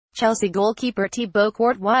Chelsea goalkeeper Thibaut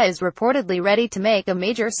Courtois is reportedly ready to make a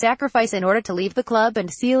major sacrifice in order to leave the club and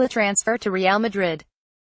seal a transfer to Real Madrid.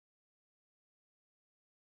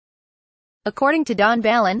 According to Don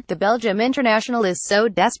Balon, the Belgium international is so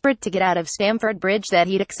desperate to get out of Stamford Bridge that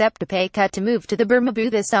he'd accept a pay cut to move to the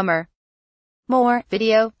Bernabeu this summer. More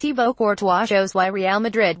video. Thibaut Courtois shows why Real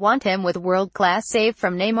Madrid want him. With world-class save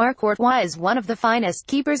from Neymar, Courtois is one of the finest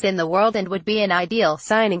keepers in the world and would be an ideal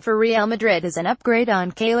signing for Real Madrid as an upgrade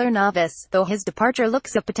on Keylor Navas, though his departure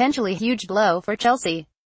looks a potentially huge blow for Chelsea.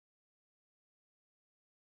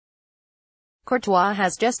 Courtois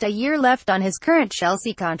has just a year left on his current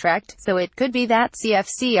Chelsea contract, so it could be that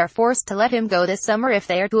CFC are forced to let him go this summer if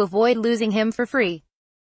they are to avoid losing him for free.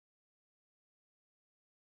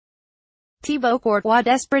 Thibaut Courtois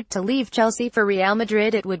desperate to leave Chelsea for Real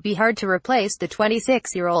Madrid. It would be hard to replace the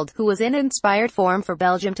 26-year-old, who was in inspired form for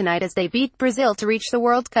Belgium tonight as they beat Brazil to reach the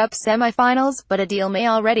World Cup semi-finals, but a deal may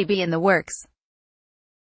already be in the works.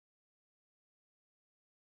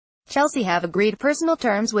 Chelsea have agreed personal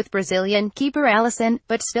terms with Brazilian keeper Alisson,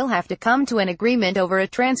 but still have to come to an agreement over a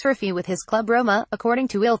transfer fee with his club Roma, according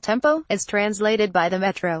to Il Tempo, as translated by the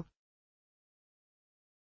Metro.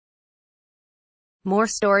 More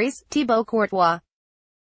stories. Thibaut Courtois